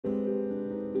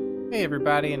Hey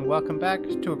everybody, and welcome back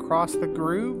to Across the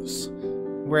Grooves.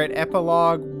 We're at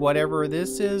epilogue whatever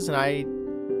this is, and I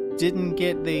didn't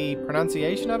get the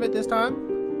pronunciation of it this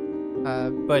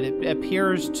time, but it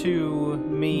appears to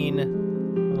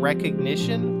mean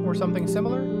recognition or something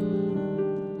similar.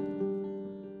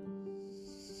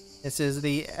 This is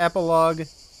the epilogue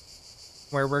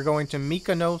where we're going to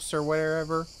Mykonos or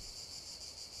wherever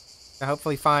to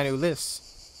hopefully find Ulysse.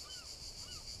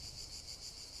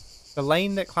 The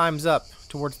lane that climbs up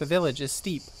towards the village is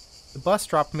steep. The bus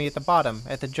dropped me at the bottom,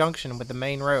 at the junction with the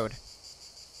main road.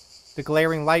 The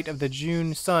glaring light of the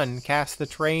June sun cast the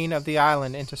terrain of the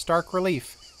island into stark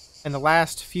relief, and the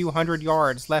last few hundred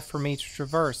yards left for me to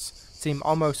traverse seem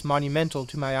almost monumental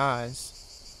to my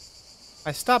eyes.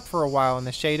 I stop for a while in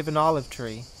the shade of an olive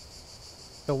tree.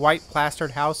 The white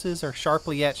plastered houses are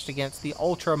sharply etched against the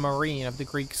ultramarine of the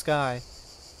Greek sky.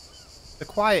 The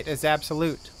quiet is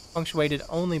absolute, punctuated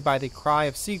only by the cry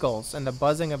of seagulls and the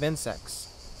buzzing of insects.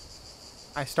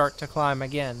 I start to climb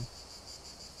again.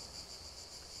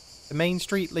 The main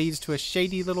street leads to a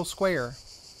shady little square.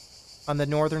 On the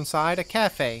northern side, a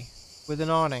cafe with an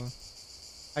awning.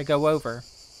 I go over.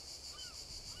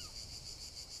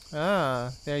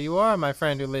 Ah, there you are, my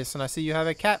friend Ulysse, and I see you have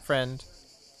a cat friend.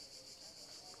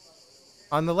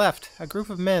 On the left, a group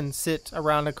of men sit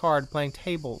around a card playing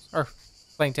tables.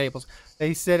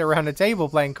 They sit around a table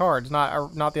playing cards,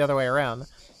 not the other way around.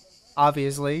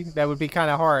 Obviously, that would be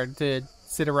kind of hard to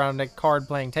sit around a card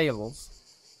playing tables.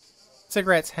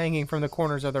 Cigarettes hanging from the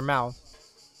corners of their mouth.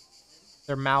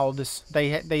 Their mouths.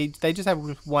 They just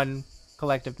have one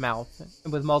collective mouth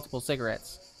with multiple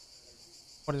cigarettes.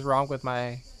 What is wrong with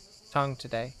my tongue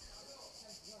today?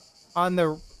 On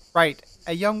the right,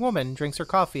 a young woman drinks her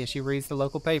coffee as she reads the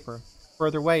local paper.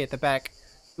 Further away at the back,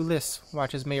 Ulysse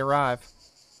watches me arrive.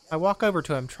 I walk over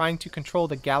to him, trying to control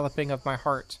the galloping of my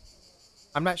heart.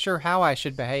 I'm not sure how I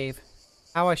should behave,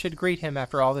 how I should greet him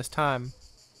after all this time.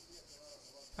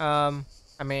 I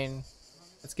mean,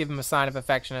 let's give him a sign of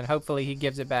affection, and hopefully he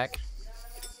gives it back.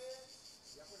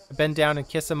 I bend down and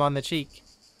kiss him on the cheek.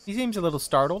 He seems a little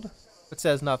startled, but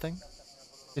says nothing.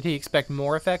 Did he expect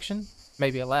more affection?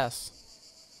 Maybe less.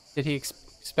 Did he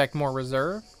expect more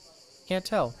reserve? Can't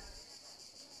tell.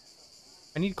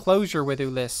 I need closure with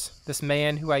Ulysse, this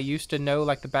man who I used to know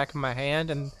like the back of my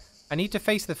hand, and I need to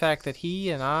face the fact that he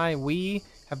and we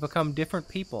have become different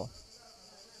people.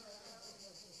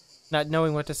 Not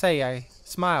knowing what to say, I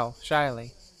smile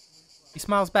shyly. He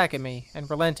smiles back at me, and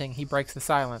relenting, he breaks the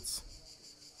silence.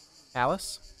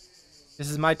 Alice? This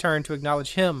is my turn to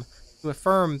acknowledge him, to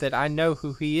affirm that I know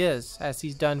who he is, as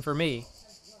he's done for me.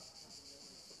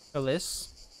 Ulysse?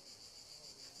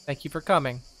 Thank you for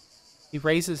coming. He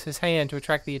raises his hand to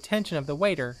attract the attention of the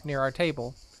waiter near our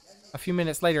table. A few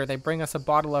minutes later, they bring us a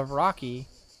bottle of raki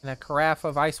and a carafe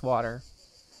of ice water.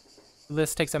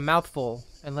 Ulysse takes a mouthful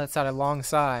and lets out a long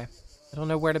sigh. I don't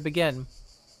know where to begin.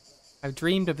 I've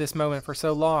dreamed of this moment for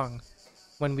so long,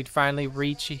 when we'd finally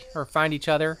find each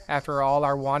other after all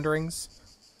our wanderings.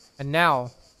 And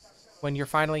now, when you're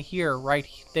finally here, right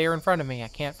there in front of me, I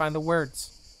can't find the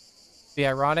words. Be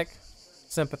ironic?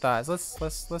 Sympathize.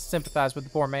 Let's sympathize with the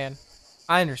poor man.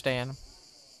 I understand.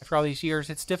 After all these years,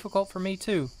 it's difficult for me,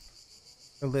 too.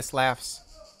 Ulysse laughs.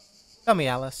 Tell me,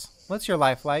 Alice, what's your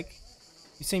life like?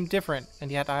 You seem different, and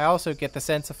yet I also get the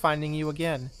sense of finding you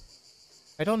again.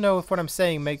 I don't know if what I'm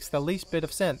saying makes the least bit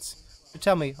of sense, but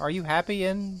tell me, are you happy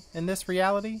in this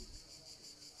reality?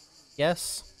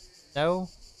 Yes? No?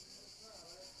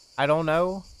 I don't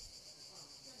know?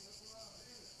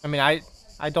 I mean,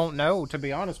 I don't know, to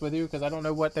be honest with you, because I don't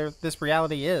know what this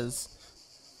reality is.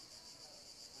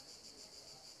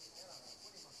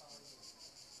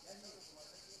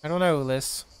 I don't know,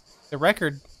 Ulysse. The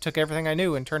record took everything I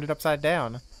knew and turned it upside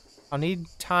down. I'll need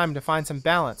time to find some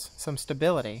balance, some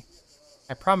stability.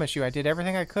 I promise you I did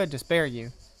everything I could to spare you.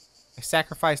 I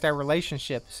sacrificed our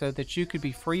relationship so that you could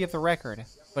be free of the record,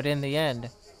 but in the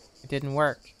end, it didn't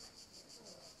work.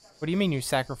 What do you mean you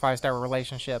sacrificed our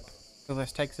relationship?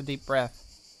 Ulysse takes a deep breath.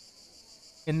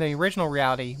 In the original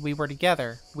reality, we were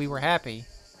together. We were happy.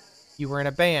 You were in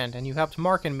a band, and you helped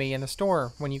Mark and me in the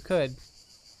store when you could.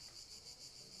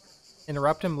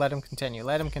 Interrupt him, let him continue.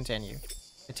 Let him continue.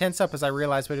 I tense up as I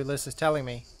realize what Ulysse is telling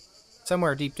me.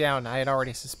 Somewhere deep down, I had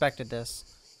already suspected this.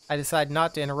 I decide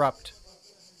not to interrupt.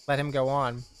 Let him go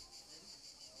on.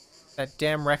 That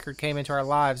damn record came into our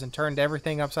lives and turned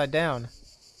everything upside down.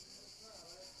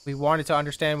 We wanted to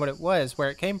understand what it was,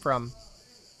 where it came from.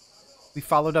 We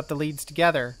followed up the leads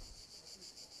together.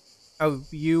 Oh,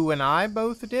 you and I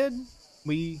both did?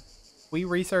 We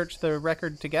researched the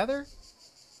record together?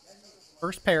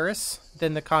 First Paris,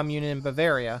 then the commune in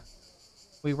Bavaria.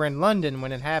 We were in London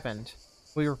when it happened.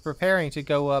 We were preparing to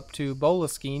go up to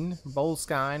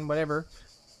Boleskine, whatever,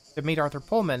 to meet Arthur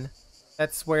Pullman.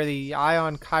 That's where the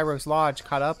Ion Kairos Lodge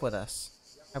caught up with us.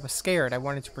 I was scared. I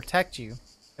wanted to protect you.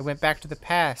 I went back to the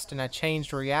past and I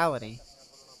changed reality.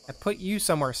 I put you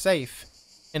somewhere safe,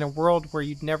 in a world where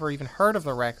you'd never even heard of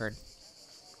the record.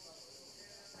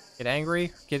 Get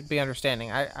angry? Be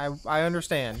understanding. I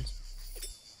understand.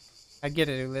 I get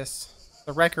it, Ulyss.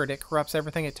 The record, it corrupts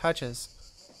everything it touches.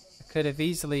 I could have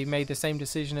easily made the same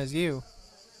decision as you.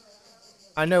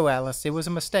 I know, Alice. It was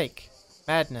a mistake.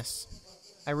 Madness.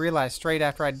 I realized straight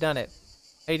after I'd done it.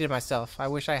 Hated myself. I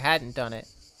wish I hadn't done it.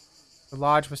 The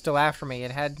Lodge was still after me.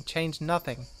 It had changed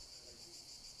nothing.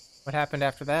 What happened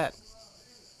after that?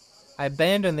 I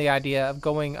abandoned the idea of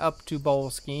going up to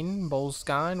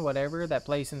Boleskine, whatever, that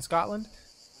place in Scotland.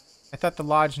 I thought the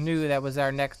Lodge knew that was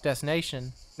our next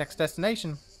destination. Next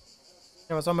destination?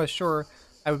 I was almost sure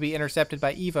I would be intercepted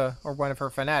by Eva or one of her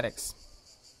fanatics.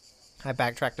 I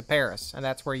backtracked to Paris, and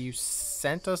that's where you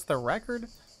sent us the record?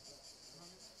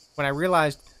 When I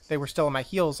realized they were still on my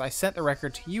heels, I sent the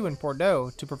record to you in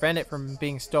Bordeaux to prevent it from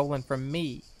being stolen from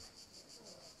me.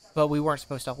 But we weren't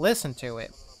supposed to listen to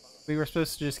it. We were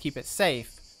supposed to just keep it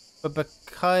safe. But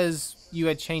because you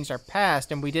had changed our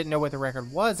past and we didn't know what the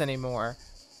record was anymore,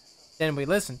 then we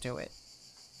listened to it.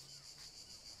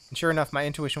 And sure enough, my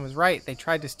intuition was right. They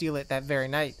tried to steal it that very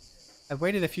night. I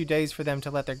waited a few days for them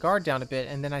to let their guard down a bit,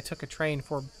 and then I took a train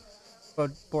for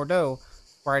Bordeaux,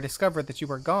 where I discovered that you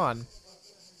were gone.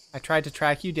 I tried to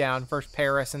track you down, first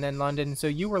Paris and then London, so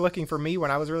you were looking for me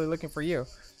when I was really looking for you.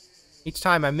 Each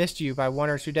time I missed you by 1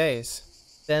 or 2 days.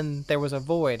 Then there was a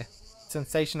void, a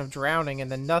sensation of drowning in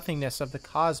the nothingness of the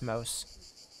cosmos.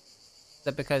 Is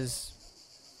that because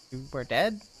you were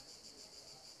dead?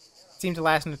 It seemed to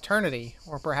last an eternity,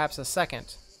 or perhaps a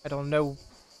second. I don't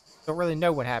really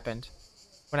know what happened.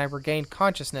 When I regained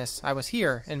consciousness, I was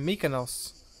here, in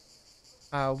Mykonos,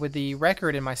 with the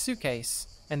record in my suitcase,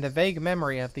 and the vague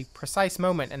memory of the precise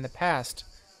moment in the past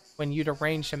when you'd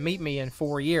arranged to meet me in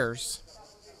 4 years.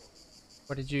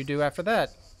 What did you do after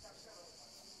that?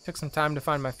 Took some time to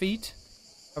find my feet.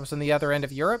 I was on the other end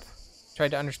of Europe.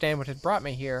 Tried to understand what had brought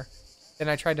me here. Then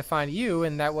I tried to find you,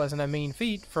 and that wasn't a mean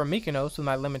feat from Mykonos with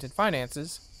my limited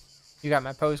finances. You got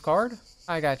my postcard.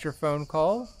 I got your phone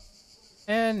call.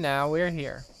 And now we're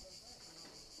here.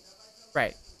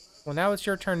 Right. Well, now it's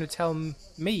your turn to tell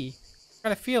me. I've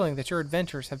got a feeling that your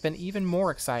adventures have been even more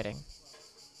exciting.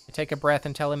 I take a breath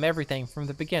and tell him everything from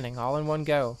the beginning, all in one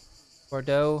go.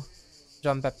 Bordeaux,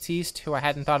 Jean-Baptiste, who I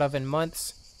hadn't thought of in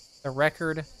months, the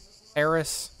record,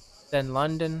 Paris, then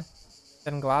London,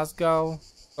 then Glasgow.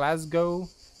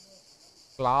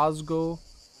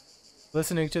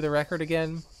 Listening to the record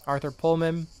again, Arthur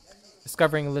Pullman,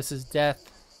 discovering Ulyss's death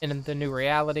in the new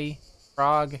reality,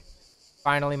 Prague,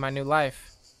 finally my new life.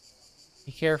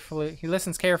 He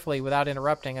listens carefully without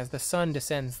interrupting as the sun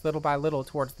descends little by little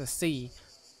towards the sea,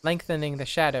 lengthening the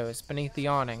shadows beneath the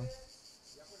awning.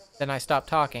 Then I stop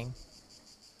talking.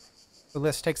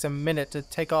 Ulyss takes a minute to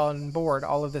take on board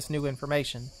all of this new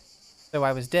information. Though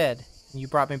I was dead, and you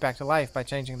brought me back to life by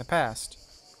changing the past.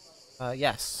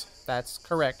 Yes, that's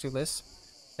correct, Ulyss.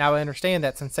 Now I understand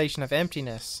that sensation of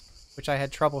emptiness, which I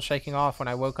had trouble shaking off when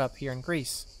I woke up here in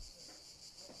Greece.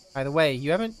 By the way,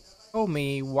 you haven't told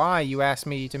me why you asked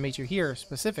me to meet you here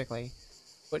specifically.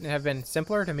 Wouldn't it have been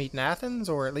simpler to meet in Athens,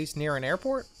 or at least near an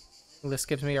airport? Ulyss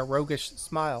gives me a roguish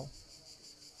smile.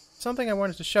 Something I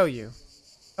wanted to show you.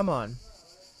 Come on.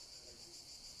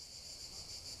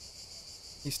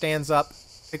 He stands up,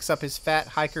 picks up his fat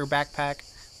hiker backpack,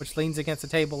 which leans against a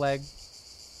table leg,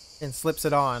 and slips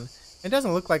it on. It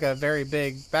doesn't look like a very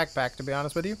big backpack, to be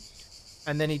honest with you.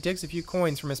 And then he digs a few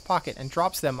coins from his pocket and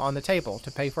drops them on the table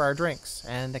to pay for our drinks.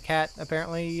 And the cat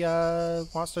apparently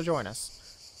wants to join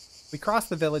us. We cross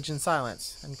the village in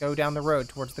silence and go down the road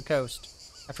towards the coast.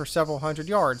 After several hundred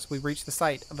yards, we reach the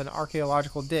site of an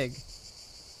archaeological dig.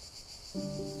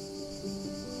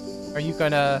 Are you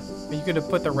gonna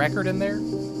put the record in there?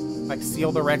 Like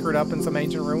seal the record up in some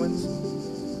ancient ruins?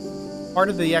 Part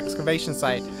of the excavation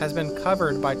site has been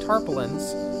covered by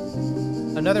tarpaulins.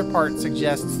 Another part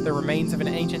suggests the remains of an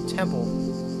ancient temple,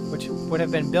 which would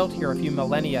have been built here a few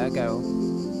millennia ago.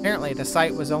 Apparently, the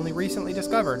site was only recently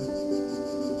discovered.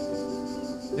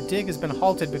 The dig has been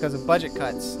halted because of budget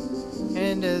cuts,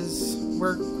 and as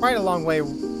we're quite a long way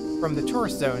from the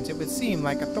tourist zones, it would seem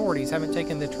like authorities haven't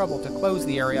taken the trouble to close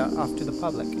the area off to the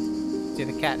public. See,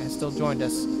 the cat has still joined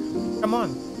us. Come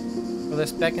on.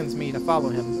 Ulyss beckons me to follow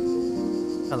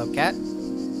him. Hello, cat.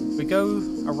 We go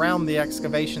around the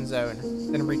excavation zone,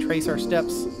 then retrace our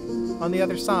steps. On the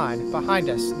other side, behind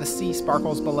us, the sea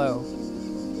sparkles below.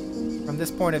 From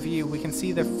this point of view, we can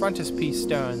see the frontispiece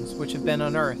stones which have been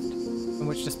unearthed, and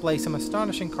which display some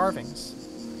astonishing carvings.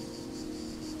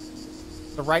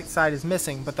 The right side is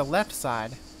missing, but the left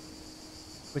side,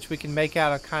 which we can make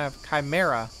out a kind of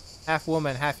chimera, half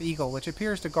woman, half eagle, which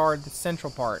appears to guard the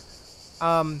central part.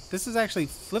 This is actually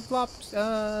flip-flopped,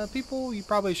 people. You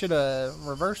probably should have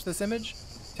reversed this image.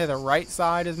 To the right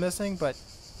side is missing, but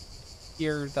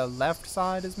here the left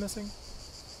side is missing.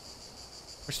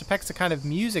 Which depicts a kind of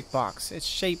music box, its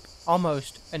shape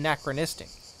almost anachronistic.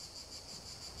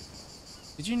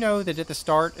 Did you know that at the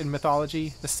start in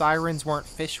mythology, the sirens weren't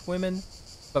fish women,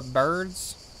 but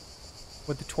birds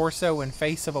with the torso and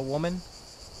face of a woman?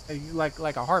 Like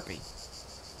a harpy.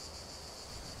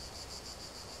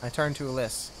 I turn to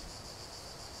Ulyss,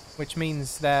 which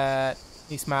means that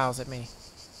he smiles at me.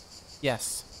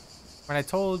 Yes.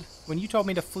 When you told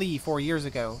me to flee 4 years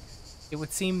ago, it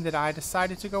would seem that I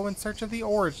decided to go in search of the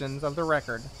origins of the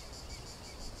record.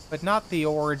 But not the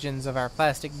origins of our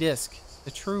plastic disc,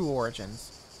 the true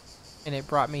origins. And it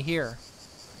brought me here.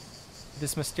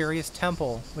 This mysterious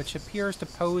temple, which appears to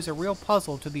pose a real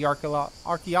puzzle to the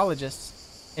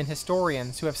archaeologists and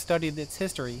historians who have studied its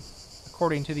history,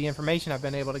 according to the information I've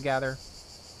been able to gather.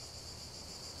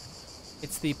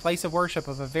 It's the place of worship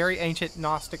of a very ancient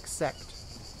Gnostic sect,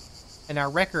 and our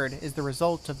record is the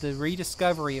result of the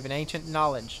rediscovery of an ancient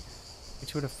knowledge,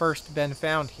 which would have first been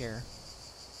found here.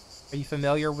 Are you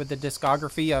familiar with the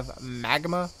discography of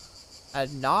Magma?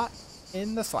 Not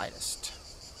in the slightest.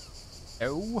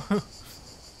 No.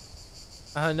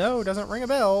 No, doesn't ring a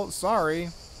bell. Sorry.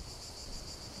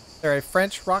 They're a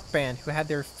French rock band who had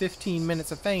their 15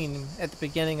 minutes of fame at the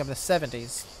beginning of the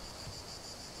 70s.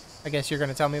 I guess you're going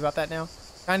to tell me about that now?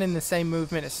 Kind of in the same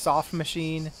movement as Soft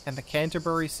Machine and the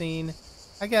Canterbury scene.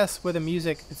 I guess with a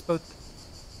music that's both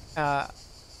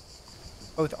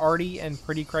arty and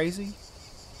pretty crazy.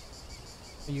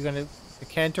 Are you going to... the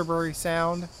Canterbury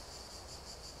sound?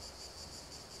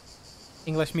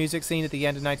 English music scene at the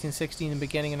end of 1960 and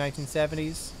beginning of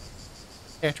 1970s.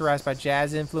 Characterized by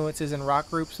jazz influences and rock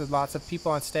groups with lots of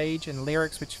people on stage and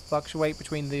lyrics which fluctuate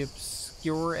between the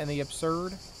obscure and the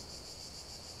absurd.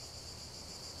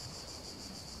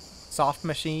 Soft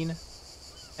Machine,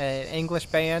 an English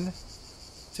band.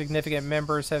 Significant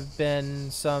members have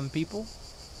been some people.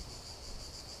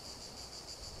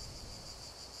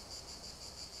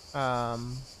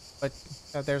 But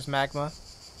there's Magma.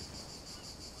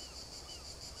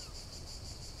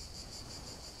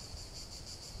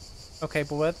 Okay,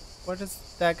 but what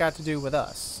has that got to do with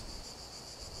us?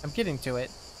 I'm getting to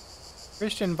it.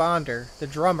 Christian Vander, the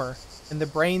drummer and the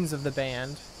brains of the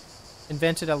band,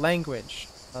 invented a language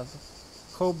of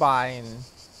Cobain.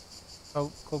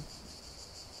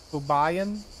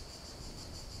 Cobain?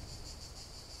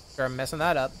 Sure, I'm messing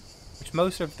that up. Which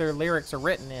most of their lyrics are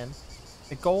written in.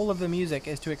 The goal of the music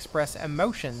is to express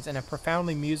emotions in a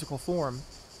profoundly musical form.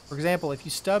 For example, if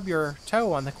you stub your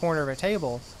toe on the corner of a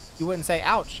table, you wouldn't say,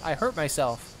 "Ouch, I hurt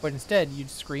myself," but instead you'd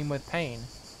scream with pain.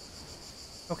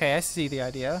 Okay, I see the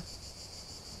idea.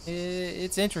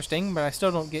 It's interesting, but I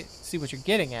still don't see what you're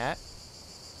getting at.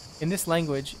 In this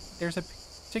language, there's a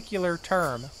particular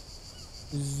term,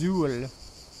 Zool. You're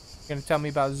gonna tell me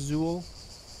about Zool?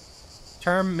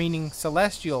 Term meaning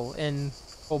celestial in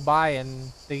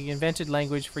Cobain, the invented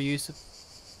language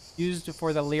used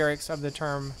for the lyrics of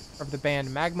the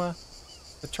band Magma.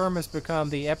 The term has become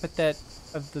the epithet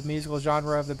of the musical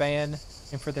genre of the band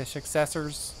and for their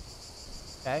successors.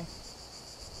 Okay.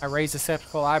 I raise a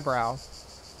skeptical eyebrow.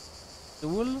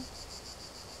 Zool?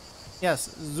 Yes,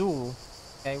 Zool.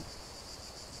 Okay.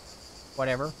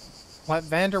 Whatever. What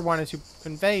Vander wanted to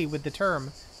convey with the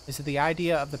term is the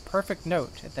idea of the perfect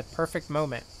note at the perfect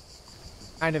moment.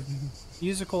 Kind of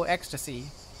musical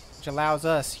ecstasy, which allows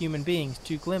us, human beings,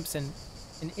 to glimpse an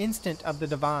instant of the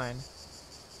divine.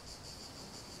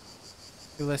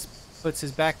 Ulyss puts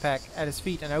his backpack at his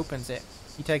feet and opens it.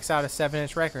 He takes out a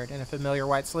 7-inch record in a familiar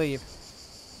white sleeve.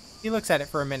 He looks at it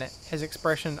for a minute, his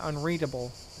expression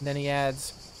unreadable, and then he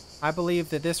adds, "I believe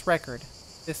that this record,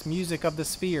 this music of the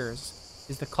spheres,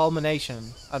 is the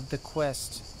culmination of this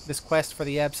quest for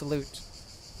the absolute."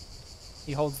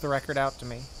 He holds the record out to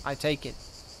me. I take it.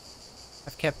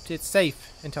 I've kept it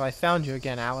safe until I found you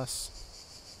again, Alice.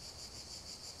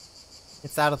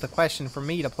 It's out of the question for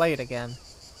me to play it again.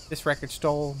 This record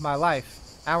stole my life,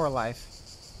 our life.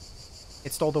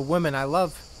 It stole the woman I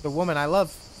love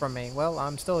from me. Well,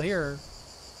 I'm still here.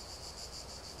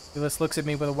 Ulyss looks at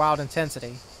me with a wild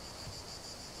intensity.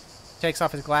 He takes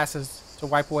off his glasses to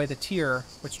wipe away the tear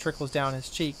which trickles down his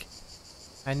cheek.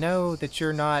 I know that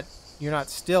you're not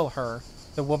still her,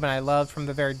 the woman I loved from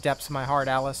the very depths of my heart,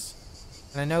 Alice.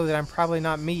 And I know that I'm probably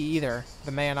not me either,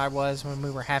 the man I was when we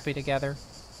were happy together.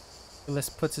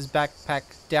 Ulyss puts his backpack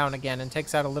down again and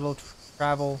takes out a little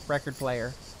travel record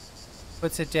player.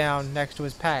 Puts it down next to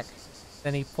his pack.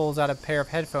 Then he pulls out a pair of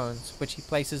headphones, which he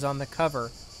places on the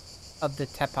cover of the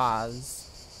Tepaz.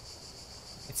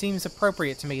 It seems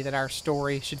appropriate to me that our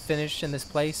story should finish in this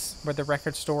place where the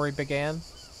record story began.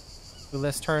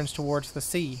 Ulyss turns towards the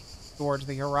sea, towards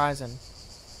the horizon.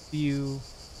 You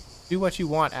do what you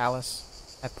want, Alice.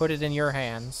 I put it in your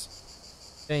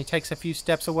hands. Then he takes a few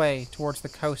steps away towards the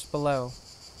coast below.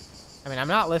 I mean, I'm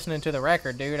not listening to the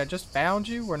record, dude. I just found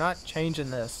you. We're not changing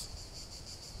this.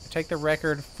 I take the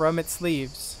record from its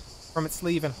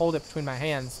sleeve and hold it between my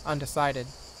hands, undecided.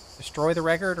 Destroy the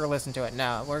record or listen to it?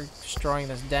 No, we're destroying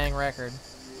this dang record.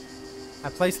 I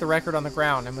place the record on the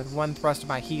ground, and with one thrust of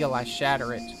my heel, I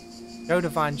shatter it. No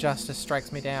divine justice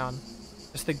strikes me down.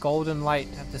 Just the golden light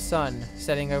of the sun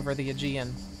setting over the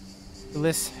Aegean.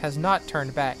 Ulyss has not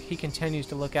turned back. He continues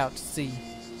to look out to sea.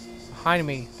 Behind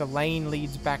me, the lane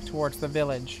leads back towards the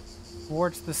village,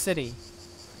 towards the city,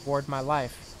 toward my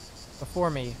life. Before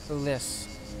me, Ulyss.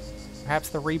 Perhaps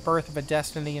the rebirth of a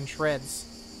destiny in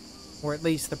shreds, or at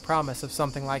least the promise of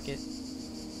something like it.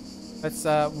 Let's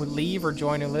leave or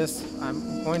join Ulyss.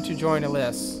 I'm going to join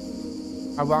Ulyss.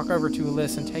 I walk over to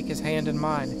Ulyss and take his hand in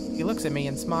mine. He looks at me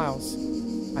and smiles.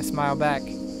 I smile back.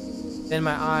 Then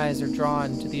my eyes are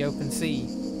drawn to the open sea.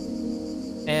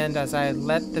 And as I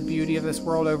let the beauty of this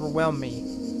world overwhelm me,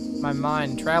 my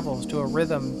mind travels to a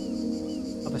rhythm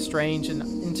of a strange and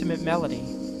intimate melody.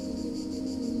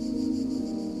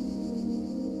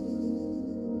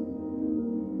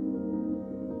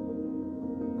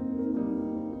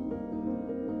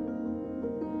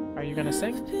 Are you gonna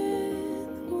sing?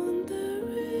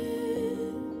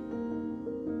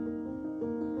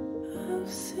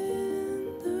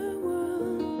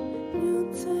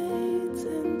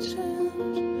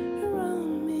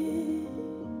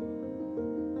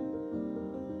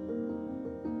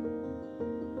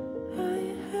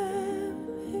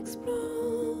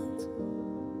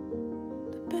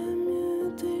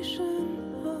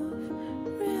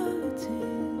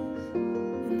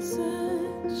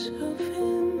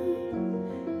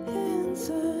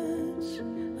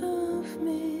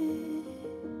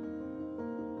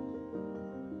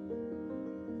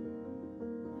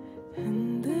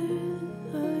 And there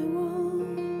I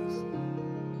was,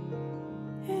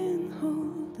 in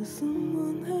hold of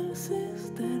someone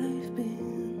else's that I've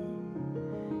been,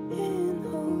 in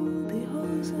hold the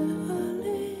halls of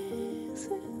Alice's,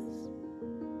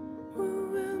 were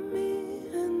around me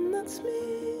and that's me,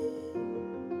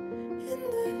 in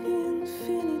the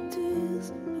infinities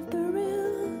of the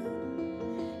real,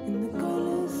 in the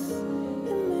colors,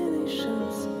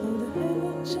 emanations of the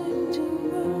ever-changing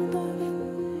world of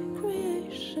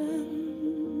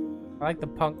I like the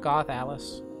punk goth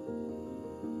Alice.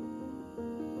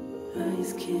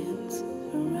 Eyes kids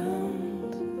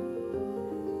around,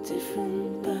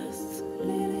 different paths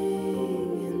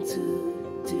leading into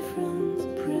different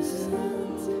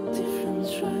prisons, different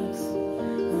tracks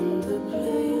on the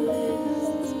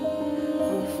playlist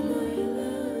of my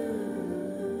life.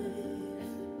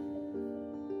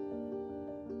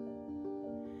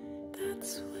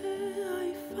 That's where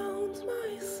I found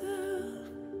myself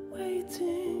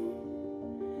waiting.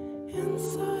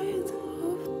 Inside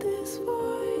of this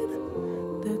void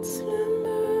that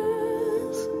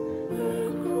slumbers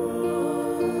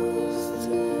across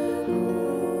the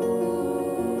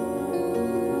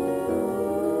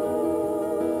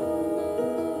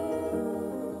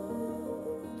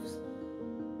groves.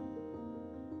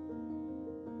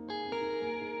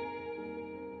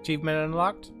 Achievement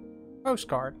unlocked.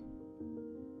 Postcard.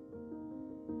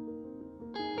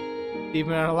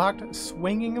 Achievement unlocked.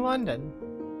 Swinging London.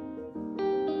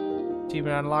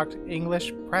 Achievement unlocked.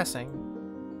 English pressing.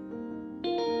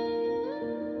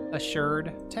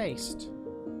 Assured taste.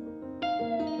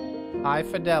 High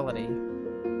fidelity.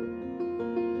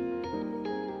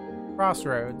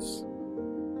 Crossroads.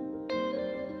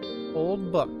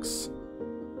 Old books.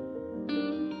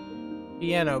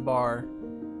 Piano bar.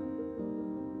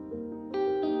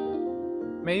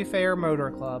 Mayfair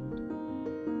Motor Club.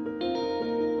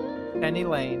 Penny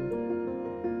Lane.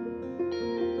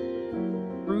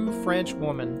 True French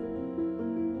Woman.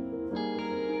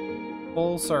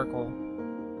 Full Circle.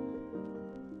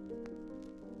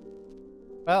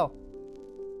 Well,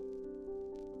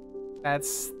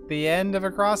 that's the end of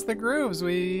Across the Grooves.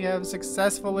 We have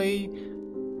successfully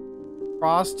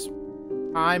crossed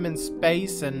time and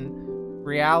space and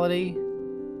reality.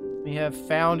 We have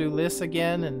found Ulyss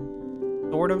again and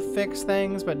sort of fixed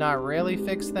things, but not really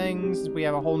fixed things. We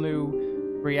have a whole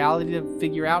new reality to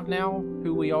figure out now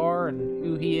who we are and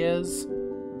who he is.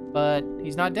 But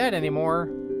he's not dead anymore,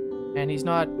 and he's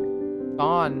not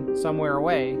gone somewhere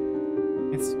away.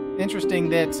 It's interesting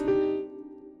that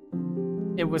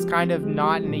it was kind of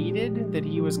not needed that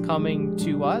he was coming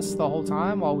to us the whole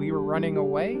time while we were running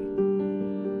away.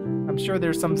 I'm sure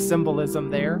there's some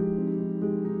symbolism there.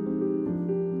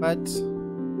 But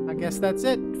I guess that's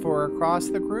it for Across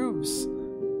the Grooves.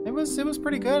 It was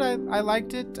pretty good. I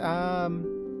liked it. I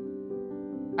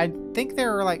think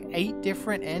there are like 8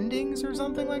 different endings or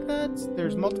something like that.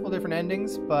 There's multiple different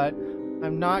endings, but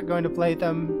I'm not going to play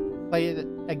it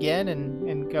again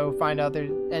and go find other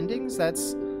endings.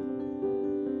 That's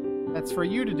for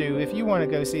you to do. If you want to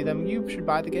go see them, you should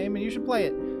buy the game and you should play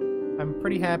it. I'm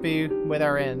pretty happy with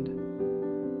our end.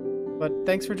 But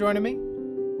thanks for joining me.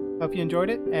 Hope you enjoyed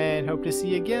it, and hope to see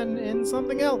you again in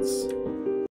something else.